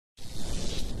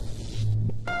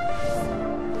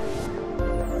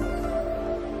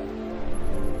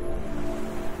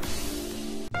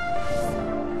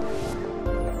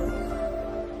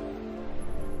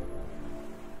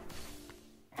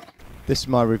This is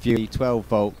my review of the 12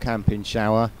 volt camping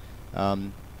shower.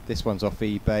 This one's off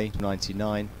eBay,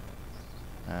 $99.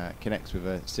 Connects with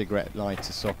a cigarette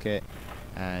lighter socket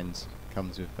and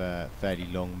comes with fairly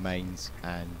long mains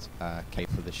and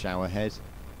cable for the shower head.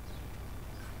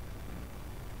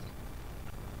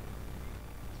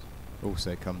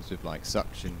 Also comes with like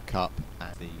suction cup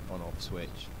and the on-off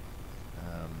switch,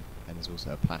 and there's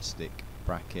also a plastic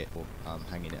bracket for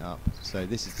hanging it up. So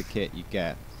this is the kit you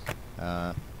get.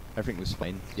 Everything was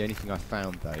fine. The only thing I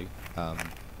found though,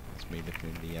 it's me looking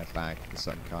in the bag, the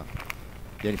suction cup.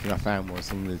 The only thing I found was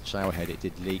on the shower head it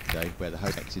did leak though, where the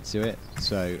hose connected to it.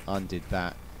 So undid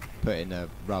that, put in a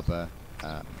rubber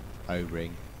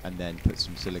O-ring, and then put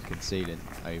some silicone sealant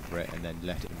over it, and then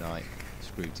left it overnight,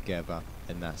 screwed together,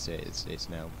 and that's it. It's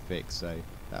now fixed. So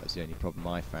that was the only problem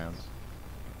I found.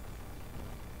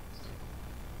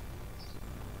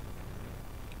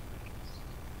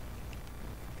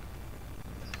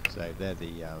 So they're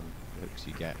the hooks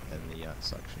you get, and the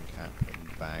suction cap and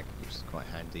the bag, which is quite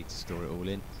handy to store it all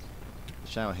in. The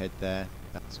shower head there,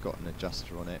 that's got an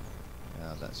adjuster on it.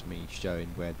 That's me showing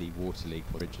where the water leak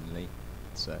was originally.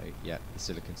 So yeah, the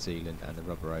silicone sealant and the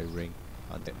rubber O-ring,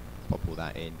 pop all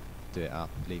that in, do it up,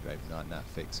 leave it overnight, and that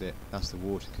fix it. That's the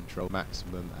water control,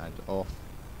 maximum and off.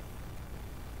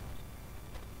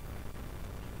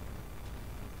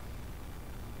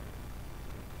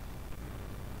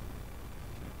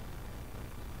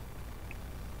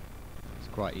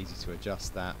 Quite easy to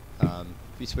adjust that. If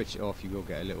you switch it off, you will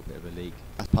get a little bit of a leak.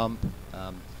 A pump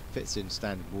fits in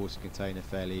standard water container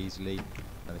fairly easily,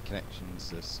 and the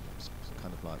connections are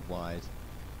kind of like wired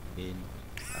in,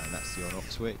 and that's the on-off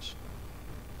switch.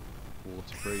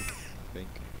 Waterproof, I think.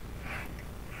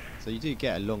 So you do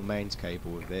get a long mains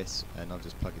cable with this, and I'll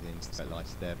just plug it into the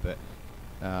lighter there.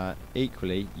 But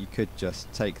equally, you could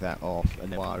just take that off and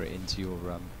then wire it into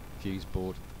your fuse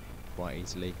board quite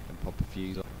easily and pop a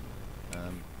fuse on.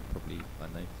 Probably, I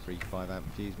don't know, 3-5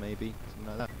 amp fuse maybe, something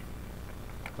like that.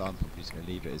 But I'm probably just going to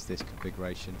leave it as this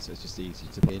configuration, so it's just easy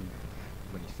to put in.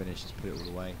 When you finish, just put it all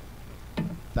away.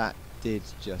 That did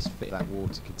just fit that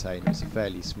water container. It's a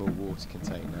fairly small water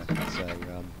container,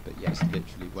 so but yes,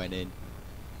 literally went in.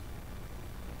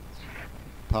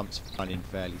 Pump's running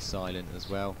fairly silent as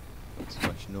well, not too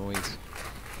much noise,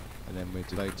 and then we'll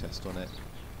do a load test on it.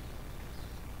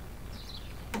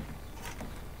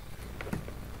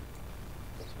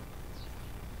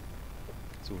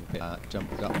 All a bit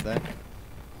jumbled up there.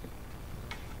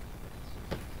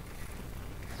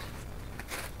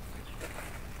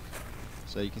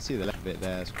 So you can see the left bit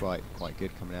there is quite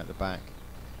good coming out the back.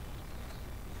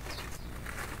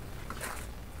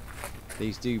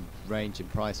 These do range in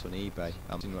price on eBay.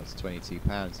 I'm thinking up to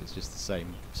 £22. It's just the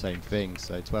same thing.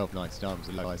 So £12.99 was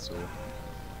the low I saw.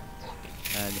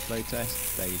 And the flow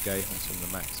test, there you go. That's on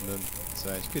the maximum.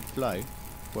 So it's good flow.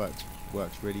 Works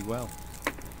really well.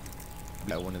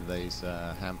 One of those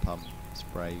hand pump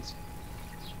sprays,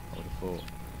 I would have thought.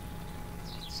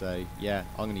 So yeah,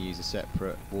 I'm going to use a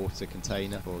separate water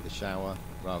container for the shower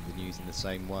rather than using the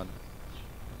same one.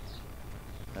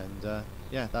 And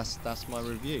yeah, that's my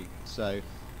review. So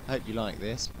I hope you like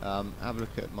this. Have a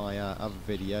look at my other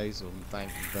videos on fan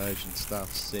conversion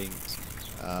stuff, sinks,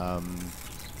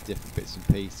 different bits and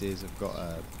pieces. I've got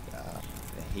a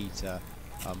heater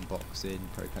unboxing,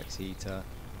 Propex heater.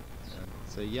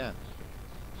 So yeah.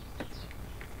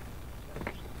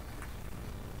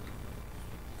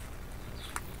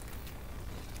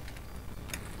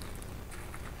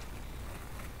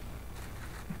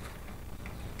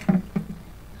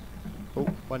 Oh,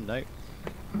 one note,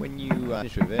 when you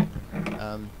finish with it,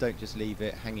 don't just leave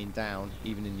it hanging down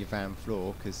even in your van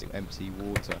floor, because it'll empty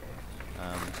water.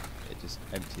 It just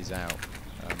empties out.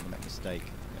 I made a mistake,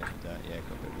 and yeah,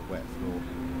 got a bit of a wet floor.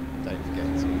 Don't